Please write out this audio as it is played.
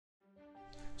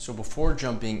So before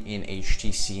jumping in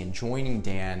HTC and joining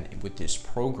Dan with this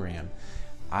program,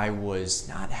 I was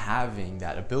not having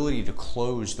that ability to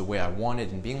close the way I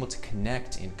wanted and being able to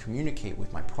connect and communicate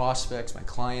with my prospects, my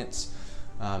clients,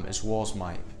 as well as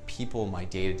my people, my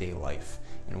day-to-day life.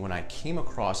 And when I came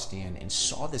across Dan and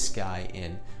saw this guy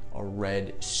in a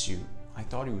red suit, I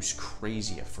thought he was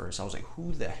crazy at first. I was like,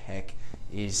 who the heck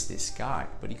is this guy?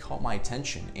 But he caught my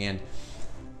attention and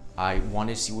I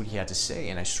wanted to see what he had to say,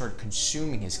 and I started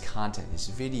consuming his content, his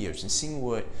videos, and seeing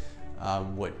what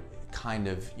kind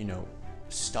of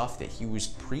stuff that he was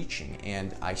preaching.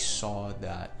 And I saw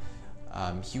that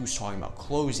he was talking about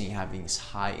closing, having this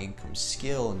high income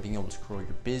skill, and being able to grow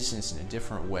your business in a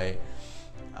different way.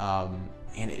 And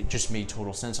it just made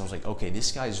total sense. I was like, okay,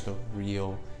 this guy's the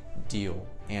real deal.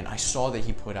 And I saw that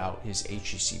he put out his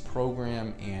HTC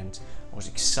program, and I was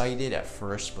excited at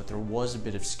first, but there was a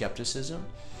bit of skepticism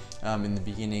in the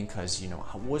beginning, because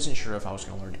I wasn't sure if I was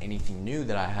going to learn anything new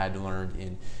that I had learned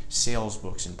in sales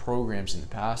books and programs in the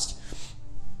past.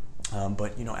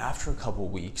 But after a couple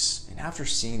weeks, and after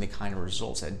seeing the kind of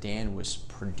results that Dan was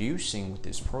producing with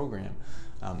this program,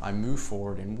 I moved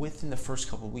forward, and within the first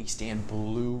couple of weeks, Dan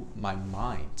blew my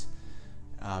mind.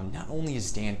 Not only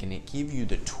is Dan going to give you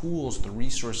the tools, the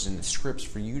resources, and the scripts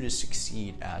for you to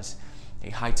succeed as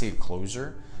a high-ticket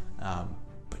closer,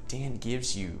 but Dan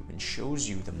gives you and shows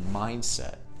you the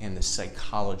mindset and the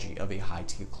psychology of a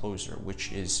high-ticket closer,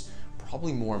 which is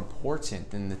probably more important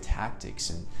than the tactics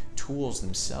and tools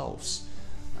themselves.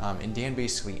 And Dan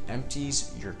basically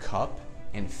empties your cup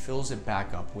and fills it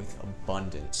back up with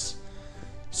abundance.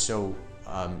 So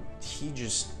he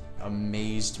just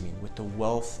amazed me with the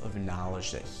wealth of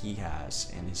knowledge that he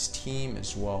has, and his team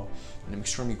as well. And I'm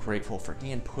extremely grateful for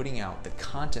Dan putting out the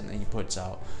content that he puts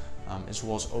out, as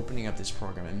well as opening up this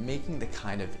program and making the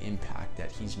kind of impact that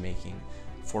he's making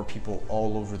for people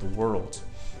all over the world.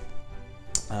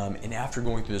 And after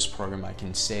going through this program, I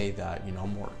can say that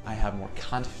I have more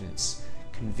confidence,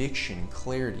 conviction,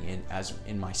 clarity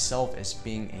in myself as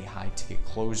being a high-ticket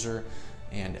closer,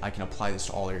 and I can apply this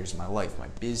to all areas of my life, my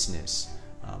business,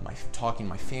 my talking to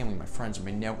my family, my friends,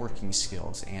 my networking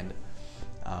skills. And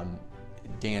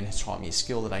Dan has taught me a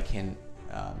skill that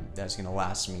that's going to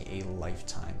last me a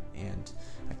lifetime. And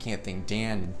I can't thank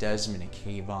Dan and Desmond and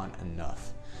Kayvon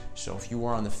enough. So if you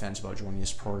are on the fence about joining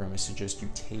this program, I suggest you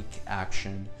take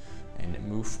action and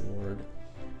move forward,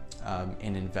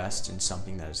 and invest in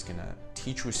something that is going to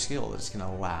teach you a skill that is going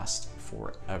to last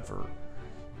forever.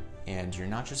 And you're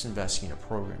not just investing in a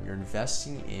program, you're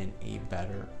investing in a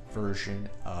better version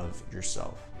of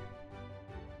yourself.